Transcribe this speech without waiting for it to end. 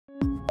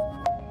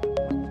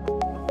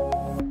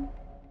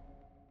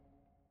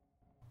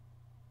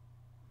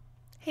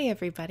Hey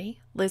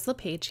everybody, Liz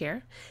LePage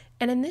here,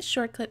 and in this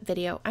short clip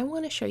video, I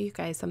want to show you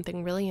guys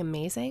something really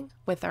amazing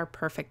with our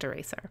Perfect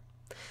Eraser.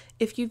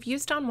 If you've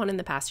used ON1 in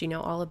the past, you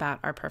know all about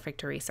our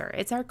Perfect Eraser.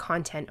 It's our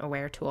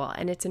content-aware tool,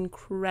 and it's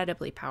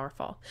incredibly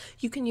powerful.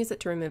 You can use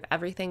it to remove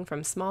everything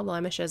from small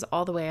blemishes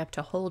all the way up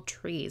to whole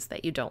trees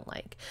that you don't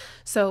like.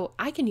 So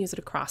I can use it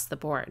across the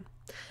board.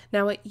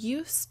 Now, it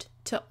used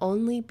to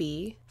only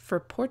be for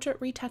portrait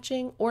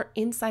retouching or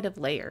inside of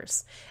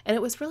layers. And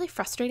it was really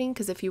frustrating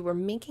because if you were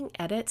making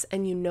edits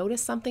and you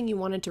noticed something you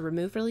wanted to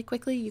remove really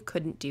quickly, you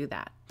couldn't do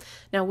that.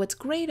 Now, what's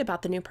great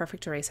about the new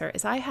Perfect Eraser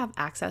is I have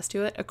access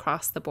to it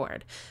across the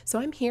board. So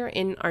I'm here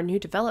in our new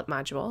Develop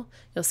module.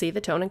 You'll see the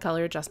tone and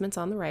color adjustments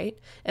on the right,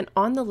 and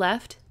on the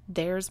left,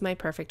 there's my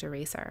Perfect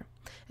Eraser.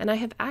 And I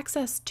have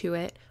access to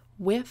it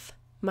with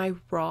my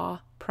raw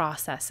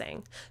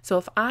processing. So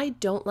if I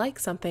don't like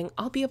something,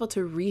 I'll be able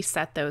to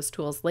reset those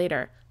tools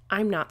later.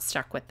 I'm not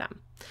stuck with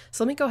them.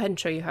 So let me go ahead and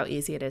show you how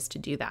easy it is to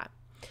do that.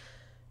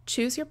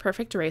 Choose your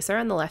Perfect Eraser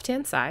on the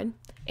left-hand side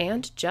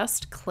and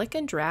just click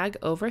and drag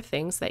over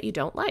things that you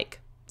don't like.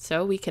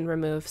 So we can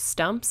remove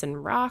stumps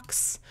and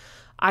rocks.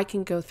 I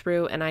can go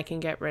through and I can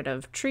get rid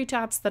of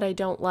treetops that I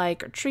don't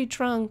like or tree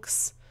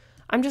trunks.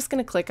 I'm just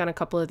going to click on a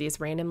couple of these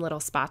random little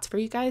spots for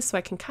you guys so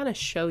I can kind of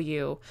show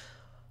you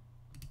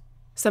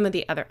some of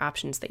the other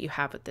options that you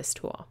have with this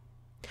tool.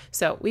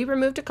 So we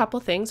removed a couple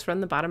things from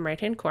the bottom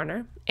right-hand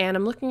corner, and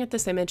I'm looking at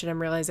this image and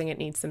I'm realizing it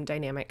needs some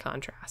dynamic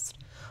contrast.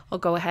 I'll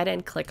go ahead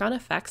and click on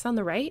Effects on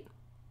the right.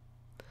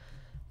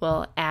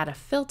 We'll add a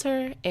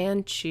filter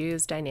and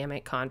choose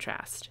Dynamic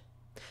Contrast.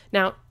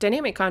 Now,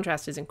 dynamic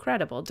contrast is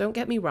incredible, don't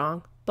get me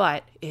wrong,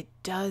 but it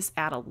does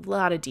add a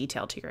lot of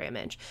detail to your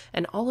image.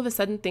 And all of a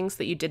sudden, things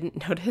that you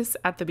didn't notice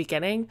at the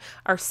beginning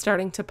are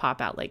starting to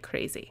pop out like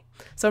crazy.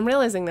 So I'm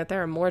realizing that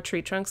there are more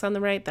tree trunks on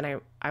the right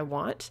than I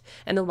want.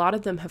 And a lot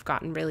of them have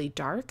gotten really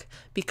dark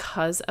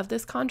because of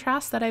this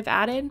contrast that I've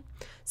added.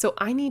 So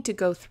I need to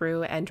go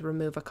through and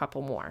remove a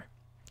couple more.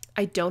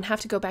 I don't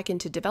have to go back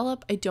into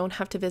Develop. I don't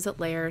have to visit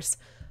layers.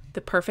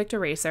 The Perfect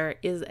Eraser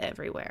is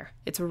everywhere.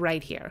 It's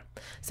right here.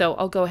 So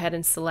I'll go ahead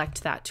and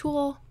select that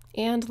tool,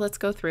 and let's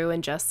go through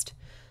and just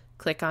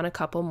click on a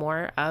couple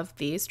more of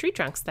these tree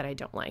trunks that I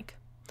don't like.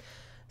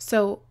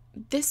 So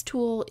this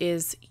tool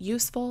is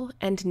useful,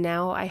 and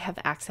now I have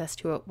access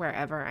to it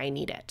wherever I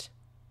need it.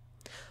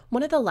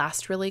 One of the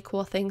last really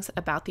cool things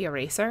about the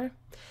eraser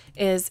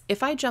is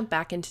if I jump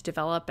back into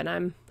Develop and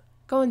I'm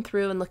going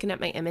through and looking at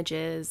my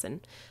images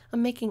and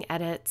I'm making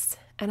edits,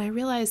 and I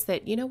realize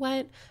that, you know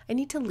what, I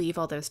need to leave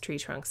all those tree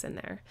trunks in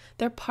there.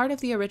 They're part of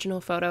the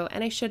original photo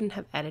and I shouldn't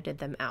have edited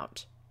them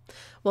out.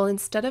 Well,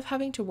 instead of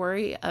having to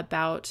worry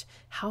about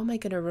how am I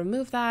going to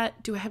remove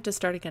that? Do I have to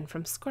start again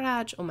from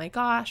scratch? Oh my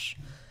gosh.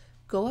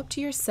 Go up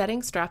to your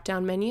Settings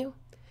drop-down menu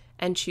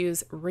and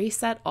choose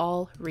Reset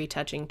All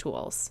Retouching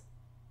Tools.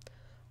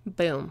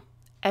 Boom.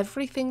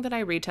 Everything that I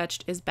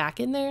retouched is back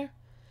in there,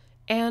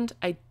 and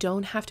I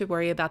don't have to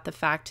worry about the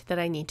fact that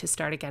I need to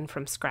start again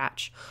from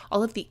scratch.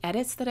 All of the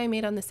edits that I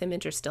made on this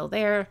image are still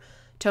there,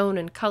 tone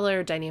and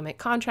color, dynamic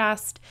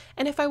contrast,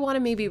 and if I want to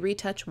maybe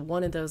retouch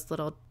one of those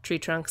little tree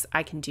trunks,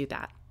 I can do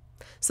that.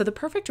 So the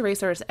Perfect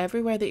Eraser is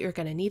everywhere that you're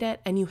going to need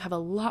it, and you have a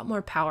lot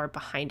more power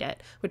behind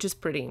it, which is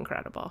pretty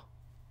incredible.